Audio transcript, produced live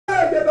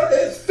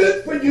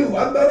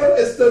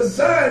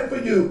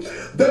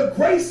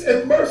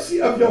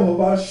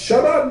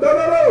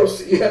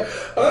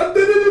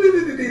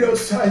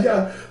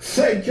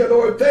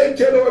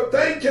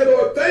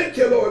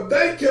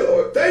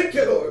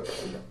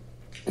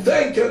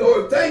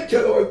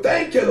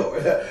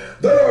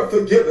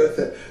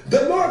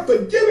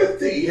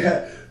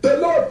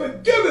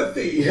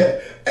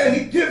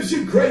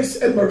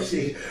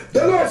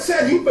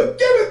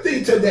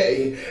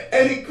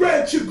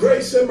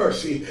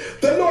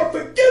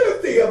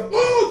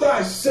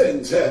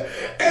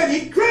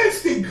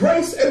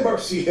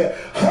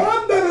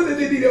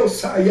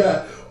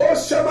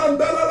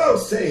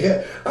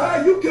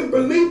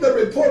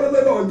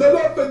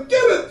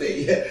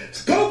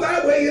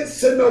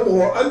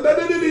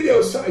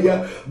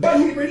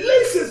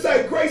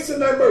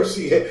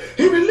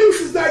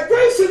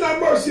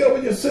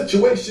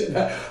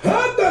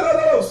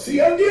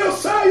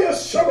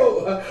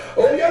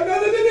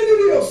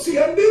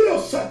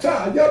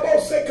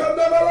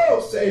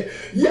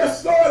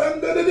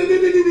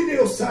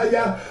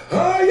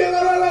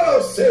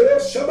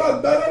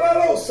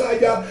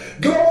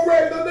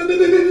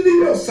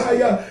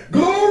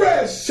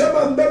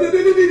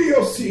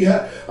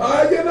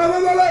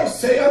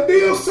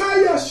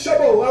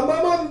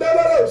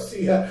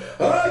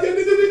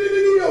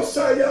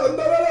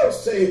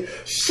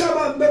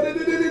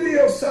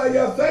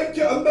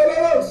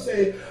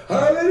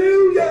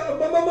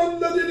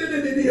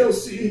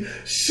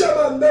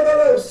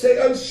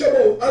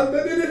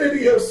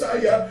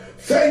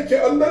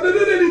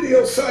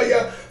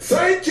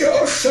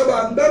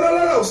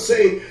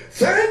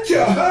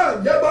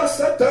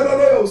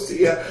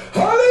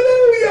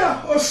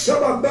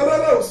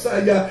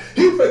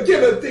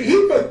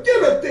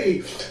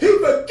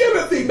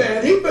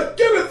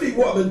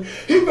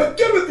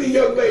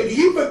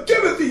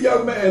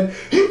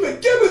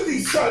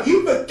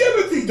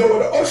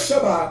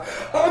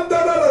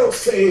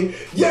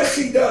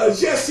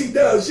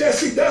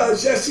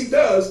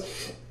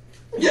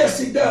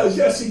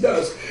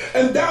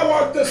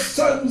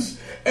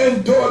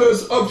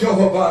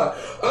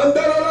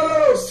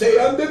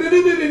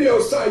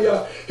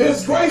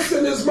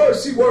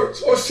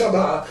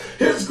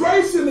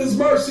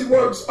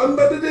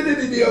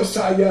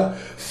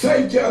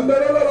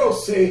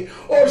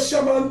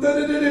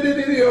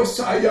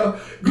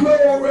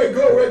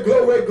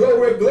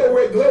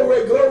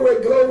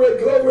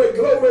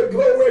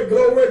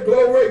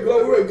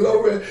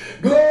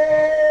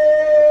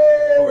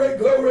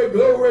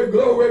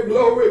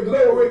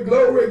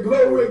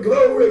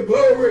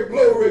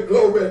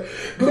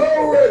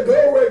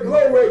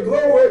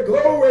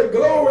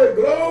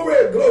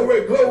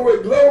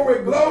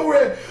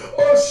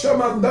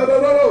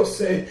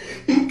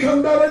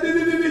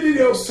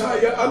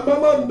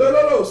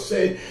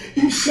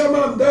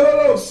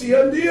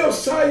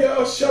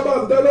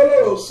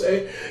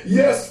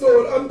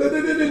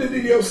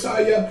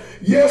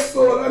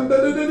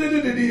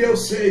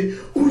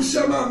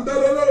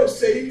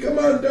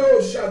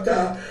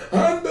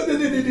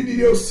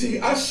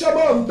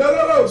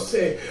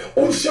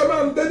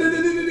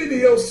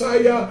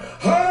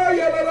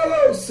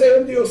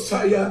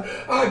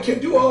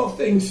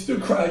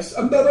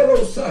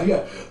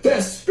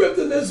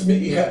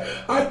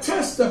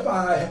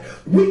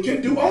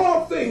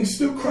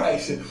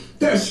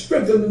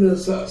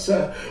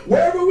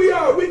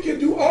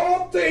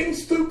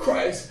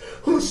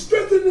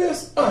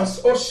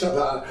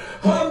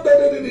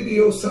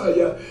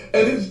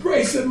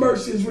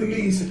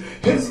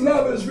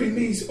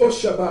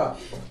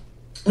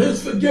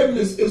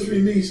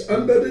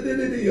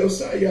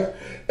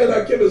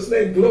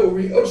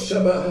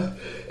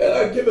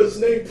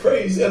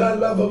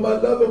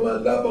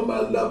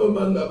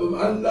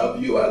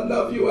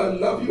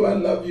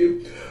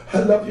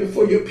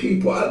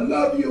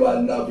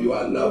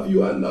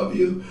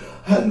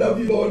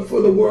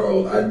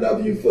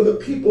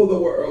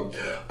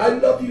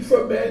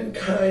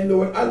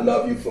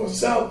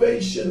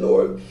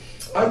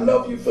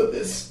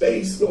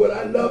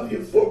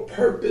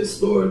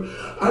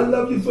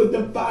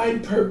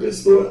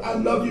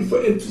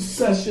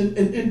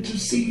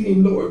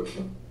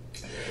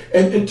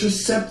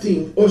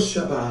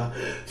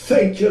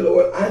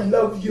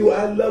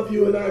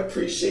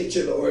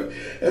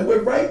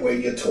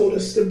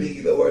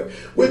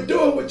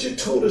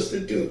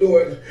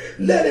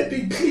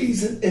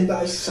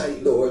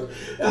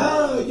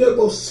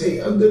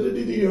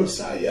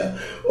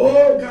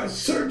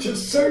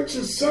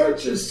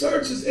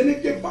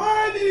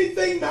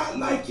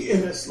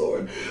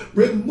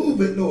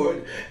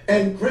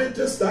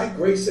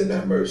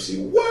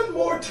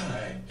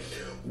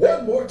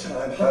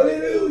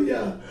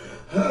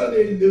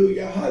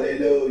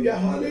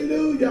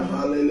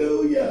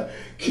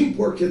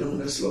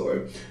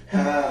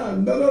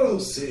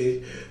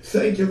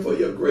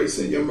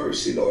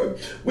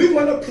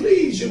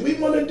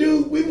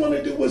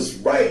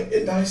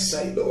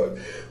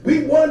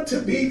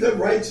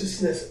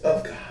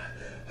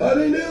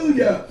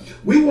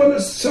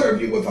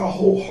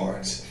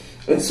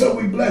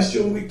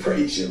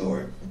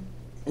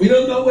We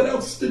don't know what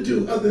else to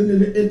do other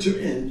than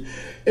to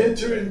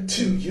enter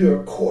into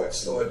your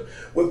courts, Lord,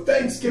 with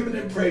thanksgiving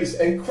and praise,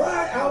 and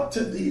cry out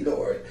to thee,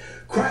 Lord.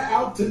 Cry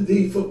out to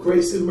thee for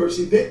grace and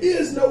mercy. There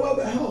is no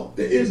other help.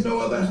 There is no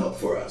other help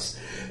for us.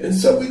 And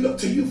so we look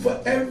to you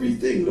for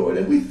everything, Lord.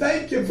 And we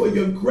thank you for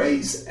your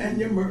grace and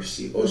your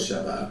mercy. Oh,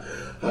 Shabbat.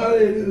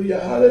 Hallelujah,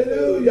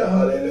 hallelujah,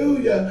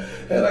 hallelujah.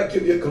 And I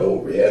give you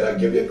glory, and I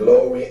give you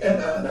glory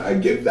and honor. I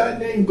give thy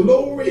name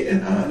glory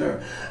and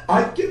honor.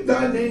 I give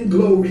thy name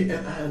glory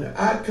and honor.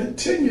 I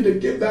continue to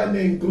give thy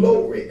name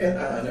glory and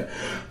honor.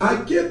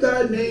 I give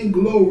thy name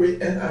glory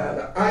and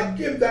honor. I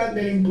give thy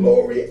name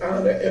glory,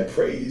 honor, and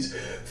praise.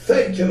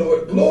 Thank you,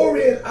 Lord.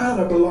 Glory and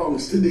honor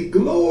belongs to thee.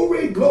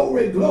 Glory,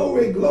 glory,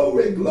 glory,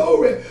 glory,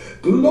 glory,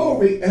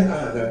 glory and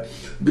honor.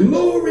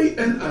 Glory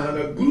and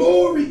honor,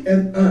 glory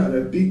and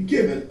honor be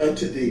given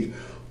unto thee,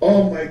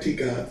 Almighty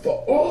God,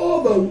 for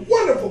all the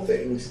wonderful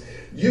things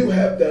you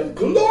have done.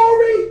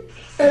 Glory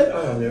and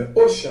honor.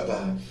 Oh,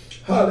 Shabbat.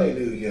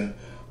 Hallelujah.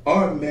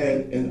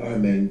 Amen and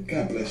amen.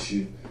 God bless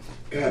you.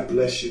 God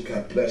bless you.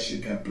 God bless you.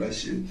 God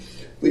bless you.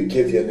 We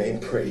give your name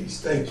praise.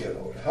 Thank you,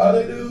 Lord.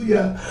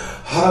 Hallelujah.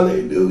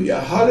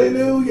 Hallelujah.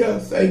 Hallelujah.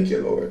 Thank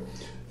you, Lord.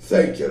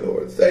 Thank you,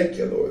 Lord. Thank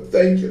you, Lord.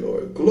 Thank you,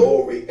 Lord.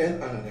 Glory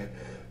and honor.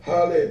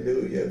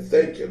 Hallelujah.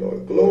 Thank you,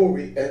 Lord.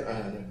 Glory and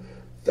honor.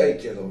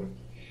 Thank you, Lord.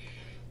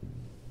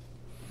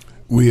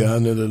 We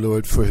honor the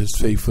Lord for his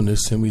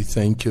faithfulness, and we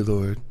thank you,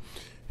 Lord.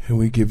 And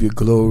we give you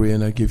glory,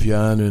 and I give you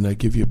honor, and I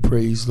give you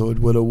praise, Lord.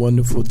 What a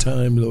wonderful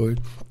time, Lord,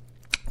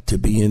 to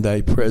be in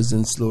thy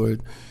presence,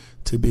 Lord.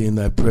 To be in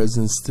thy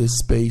presence, this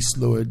space,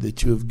 Lord,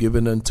 that you have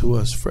given unto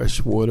us,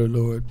 fresh water,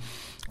 Lord,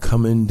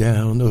 coming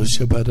down, oh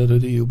Shabbat,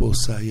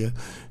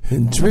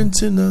 and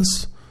drenching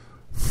us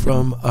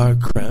from our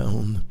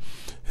crown,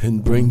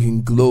 and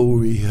bringing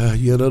glory,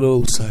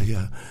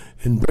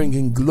 and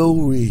bringing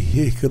glory,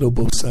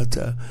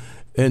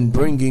 and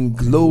bringing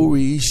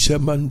glory,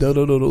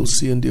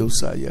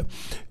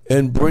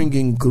 and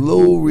bringing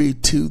glory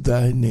to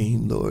thy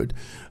name, Lord.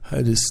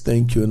 I just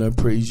thank you and I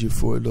praise you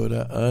for it, Lord.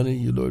 I honor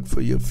you, Lord,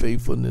 for your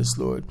faithfulness,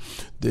 Lord.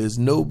 There's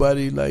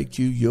nobody like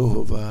you,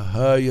 Jehovah.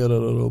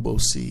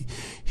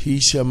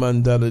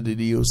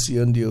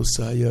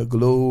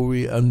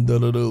 Glory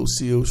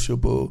andalosio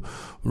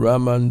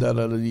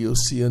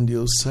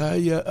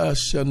Ramandalosiandosaya.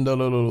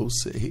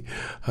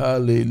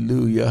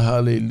 Hallelujah,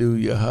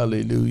 hallelujah,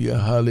 hallelujah,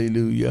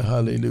 hallelujah,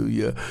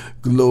 hallelujah.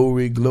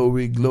 Glory,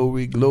 glory,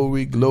 glory,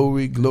 glory,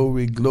 glory,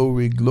 glory,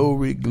 glory,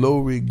 glory,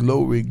 glory,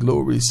 glory,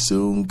 glory.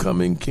 Soon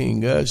coming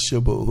King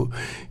Ashabo.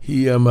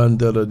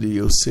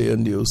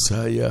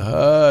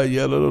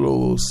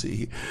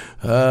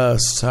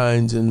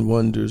 Signs and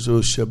wonders.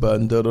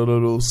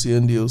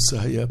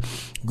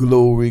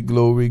 Glory,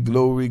 glory,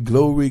 glory,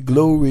 glory,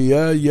 glory.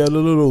 I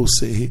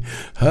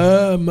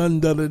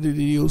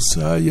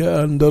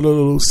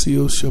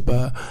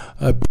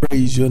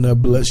praise you and I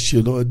bless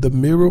you, Lord. The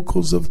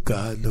miracles of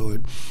God,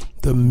 Lord.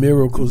 The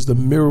miracles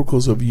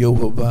of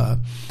Yehovah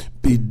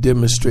be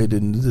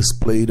demonstrated and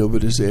displayed over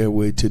this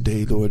airway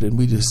today, Lord. And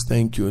we just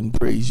thank you and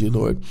praise you,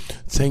 Lord.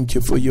 Thank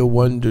you for your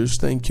wonders.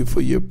 Thank you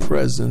for your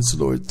presence,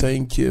 Lord.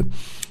 Thank you.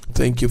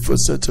 Thank you for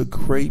such a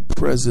great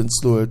presence,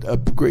 Lord, a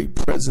great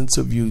presence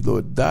of you,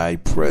 Lord. Thy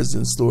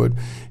presence, Lord,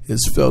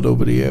 is felt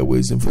over the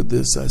airways. And for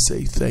this, I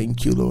say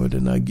thank you, Lord.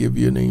 And I give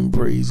your name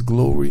praise,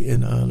 glory,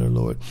 and honor,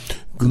 Lord.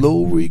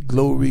 Glory,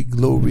 glory,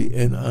 glory,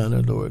 and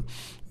honor, Lord.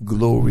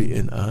 Glory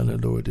and honor,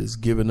 Lord, is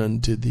given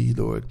unto thee,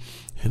 Lord.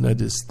 And I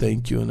just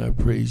thank you and I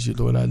praise you,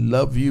 Lord. I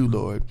love you,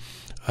 Lord.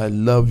 I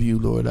love you,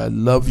 Lord. I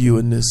love you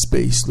in this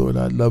space, Lord.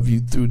 I love you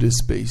through this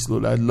space,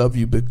 Lord. I love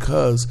you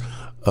because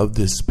of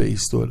this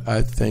space, Lord.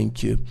 I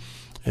thank you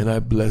and I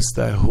bless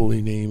thy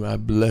holy name. I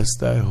bless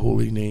thy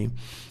holy name.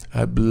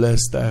 I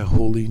bless thy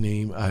holy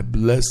name. I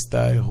bless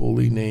thy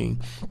holy name.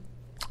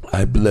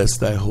 I bless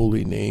thy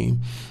holy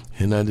name.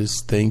 And I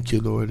just thank you,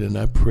 Lord, and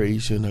I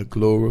praise you and I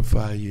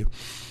glorify you.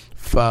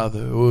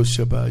 Father, O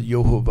Shabbat,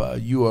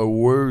 Yehovah, you are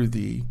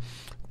worthy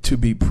to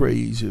be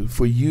praised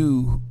for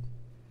you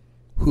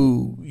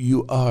who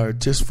you are,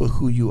 just for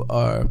who you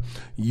are.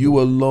 You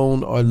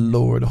alone are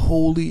Lord,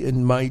 holy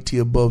and mighty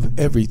above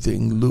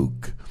everything.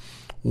 Luke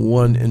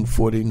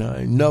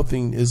 1:49.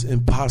 Nothing is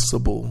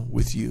impossible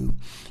with you.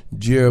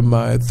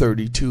 Jeremiah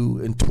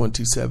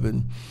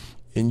 32:27.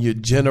 In your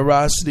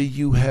generosity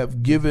you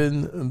have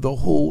given the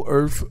whole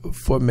earth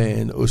for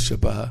man, O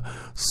Shabbat.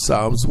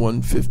 Psalms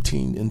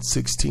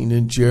 115:16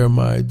 and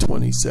Jeremiah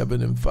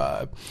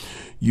 27:5.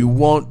 You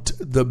want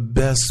the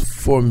best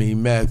for me,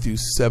 Matthew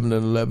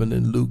 7:11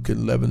 and Luke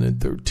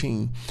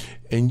 11:13.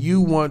 And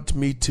you want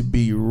me to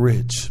be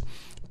rich,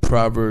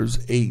 Proverbs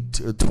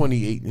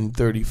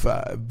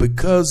 8:28-35.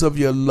 Because of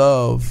your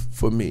love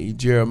for me,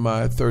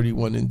 Jeremiah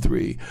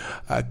 31:3.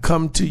 I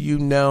come to you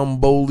now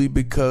boldly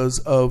because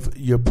of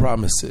your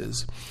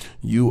promises.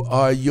 You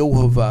are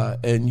Yehovah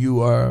and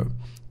you are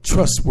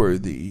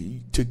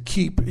trustworthy to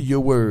keep your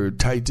word,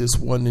 Titus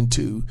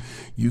 1:2.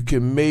 You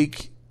can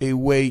make a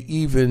way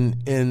even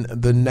in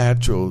the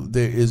natural.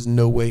 There is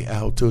no way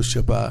out, O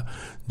Shabbat.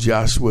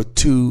 Joshua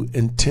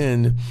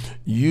 2:10.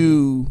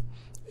 You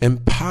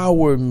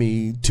empower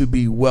me to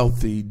be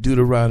wealthy.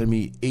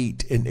 Deuteronomy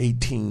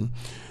 8:18.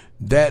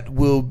 That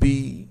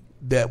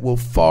will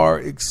far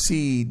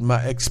exceed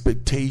my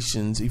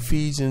expectations.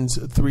 Ephesians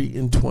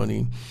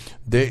 3:20.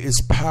 There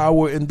is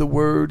power in the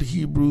word.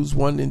 Hebrews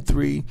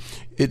 1:3.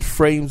 It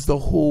frames the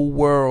whole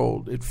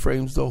world. It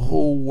frames the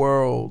whole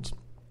world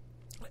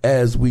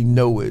as we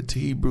know it.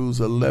 Hebrews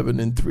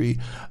 11:3.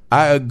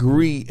 I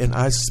agree and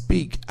I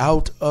speak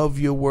out of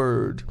your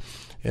word,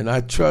 and I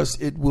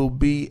trust it will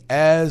be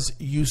as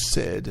you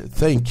said.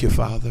 Thank you,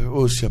 Father.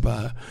 Oh,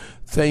 Shabbat.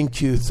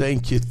 Thank you,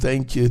 thank you,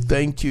 thank you,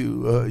 thank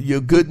you. Your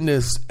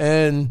goodness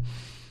and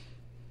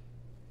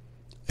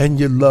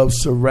your love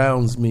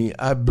surrounds me.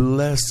 I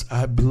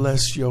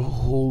bless your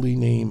holy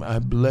name. I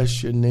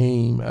bless your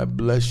name. I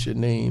bless your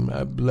name.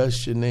 I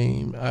bless your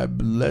name. I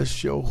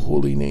bless your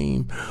holy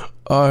name.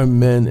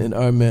 Amen and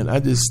amen. I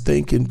just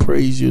thank and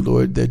praise you,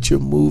 Lord, that you're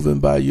moving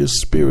by your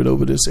spirit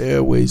over this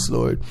airways,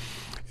 Lord,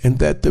 and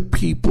that the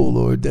people,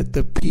 Lord, that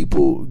the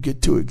people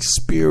get to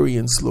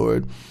experience,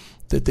 Lord,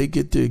 that they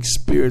get to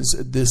experience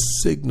this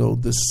signal,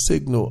 the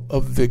signal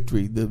of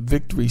victory, the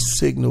victory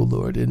signal,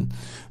 Lord, and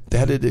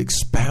that it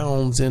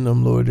expounds in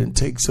them, Lord, and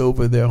takes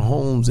over their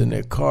homes and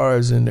their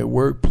cars and their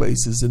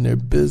workplaces and their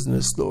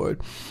business, Lord,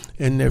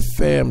 and their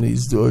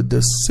families, Lord,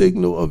 the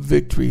signal of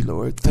victory,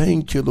 Lord.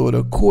 Thank you, Lord.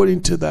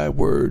 According to thy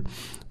word,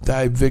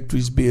 thy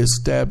victories be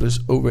established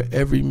over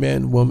every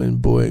man, woman,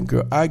 boy, and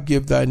girl. I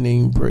give thy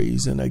name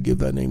praise, and I give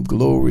thy name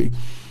glory,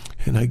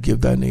 and I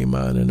give thy name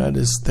honor. And I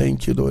just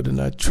thank you, Lord, and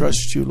I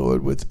trust you,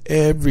 Lord, with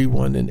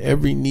everyone and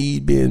every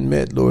need being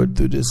met, Lord,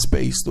 through this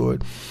space,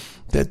 Lord,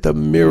 that the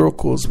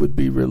miracles would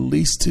be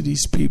released to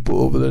these people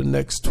over the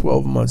next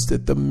 12 months,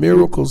 that the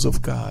miracles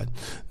of God,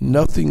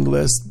 nothing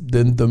less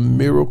than the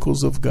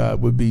miracles of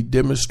God, would be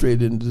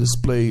demonstrated and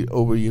displayed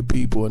over your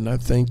people. And I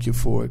thank you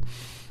for it.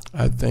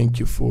 I thank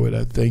you for it.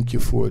 I thank you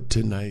for it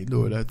tonight,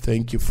 Lord. I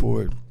thank you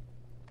for it.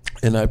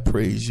 And I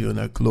praise you and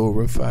I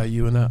glorify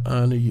you and I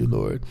honor you,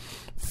 Lord.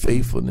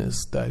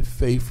 Faithfulness, thy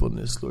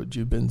faithfulness, Lord.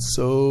 You've been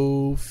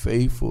so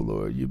faithful,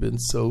 Lord. You've been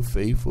so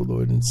faithful,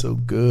 Lord, and so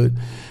good.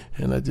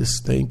 And I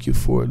just thank you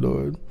for it,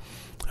 Lord.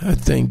 I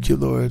thank you,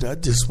 Lord. I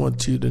just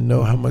want you to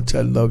know how much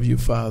I love you,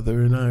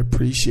 Father, and I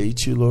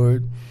appreciate you,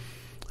 Lord.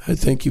 I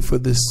thank you for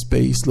this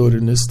space, Lord,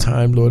 in this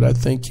time, Lord. I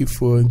thank you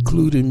for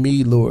including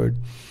me, Lord,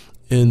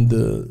 in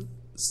the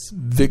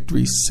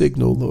victory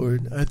signal,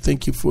 Lord. I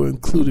thank you for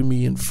including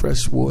me in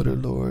fresh water,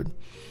 Lord.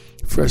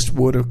 Fresh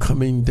water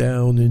coming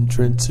down and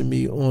drenching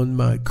me on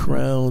my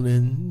crown,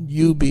 and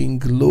you being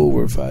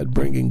glorified,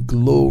 bringing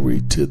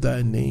glory to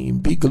thy name.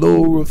 Be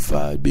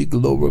glorified, be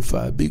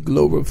glorified, be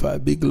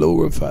glorified, be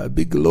glorified,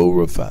 be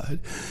glorified.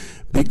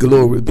 Be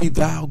glory, be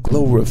thou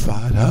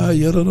glorified. Be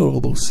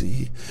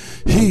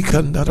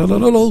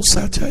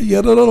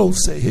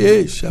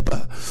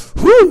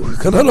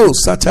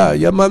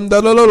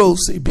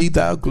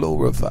thou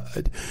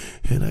glorified.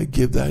 And I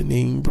give thy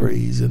name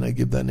praise and I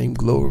give thy name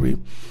glory.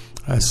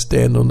 I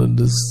stand on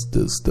the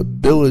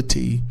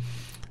stability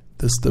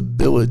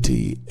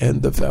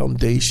and the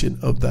foundation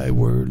of thy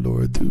word,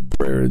 Lord, through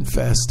prayer and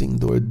fasting,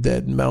 Lord,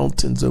 that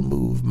mountains are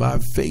moved. My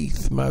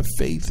faith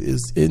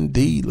is in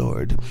thee,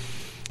 Lord.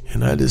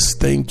 And I just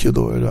thank you,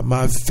 Lord.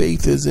 My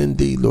faith is in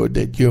thee, Lord,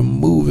 that you're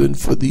moving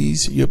for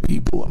these, your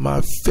people.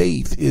 My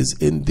faith is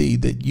in thee,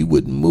 that you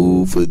would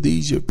move for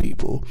these, your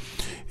people,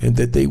 and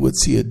that they would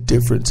see a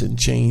difference and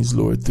change,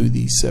 Lord, through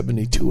these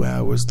 72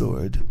 hours,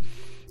 Lord.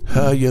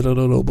 That's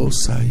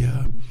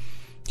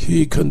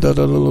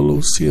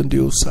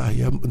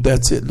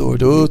it,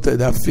 Lord. Oh,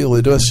 I feel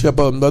it.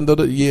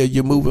 Yeah,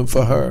 you're moving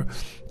for her.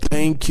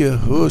 Thank you.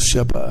 Oh,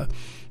 Shabbat.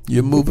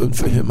 You're moving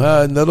for him.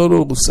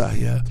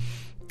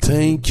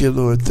 Thank you,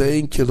 Lord.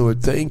 Thank you,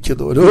 Lord. Thank you,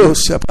 Lord. Oh,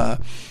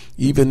 Shabbat.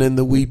 Even in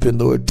the weeping,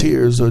 Lord,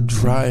 tears are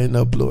drying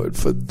up, Lord,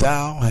 for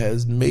thou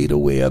hast made a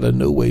way out of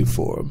no way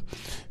for him.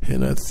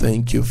 And I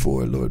thank you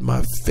for it, Lord.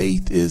 My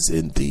faith is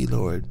in thee,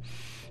 Lord,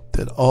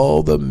 that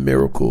all the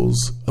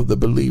miracles of the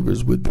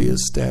believers would be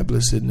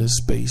established in this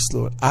space,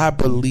 Lord. I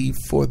believe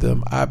for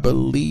them. I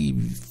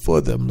believe for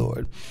them,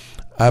 Lord.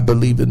 I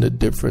believe in the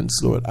difference,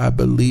 Lord. I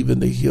believe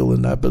in the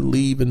healing. I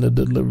believe in the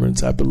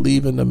deliverance. I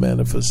believe in the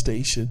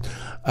manifestation.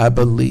 I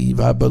believe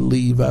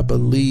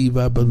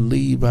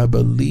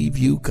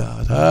you,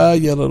 God.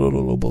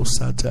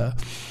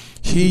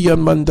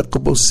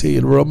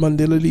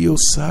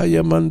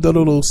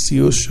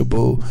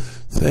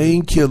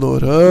 Thank you,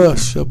 Lord.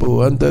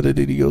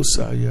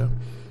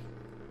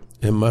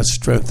 And my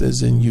strength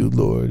is in you,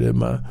 Lord, and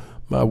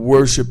my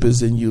worship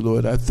is in you,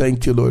 Lord. I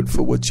thank you, Lord,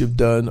 for what you've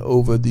done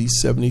over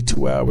these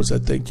 72 hours. I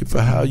thank you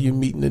for how you're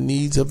meeting the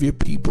needs of your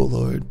people,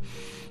 Lord.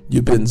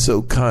 You've been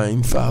so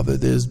kind, Father.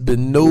 There's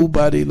been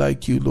nobody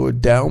like you,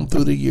 Lord, down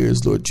through the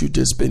years, Lord. You've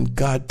just been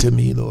God to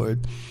me,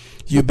 Lord.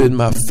 You've been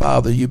my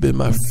Father. You've been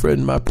my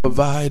friend, my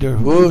provider.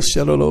 Oh,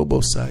 Shalom,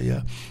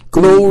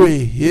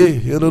 Glory. Yeah,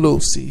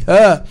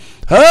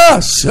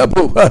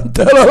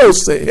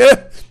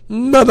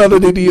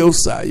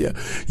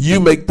 You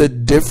make the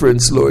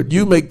difference, Lord.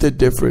 You make the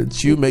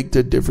difference. You make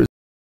the difference.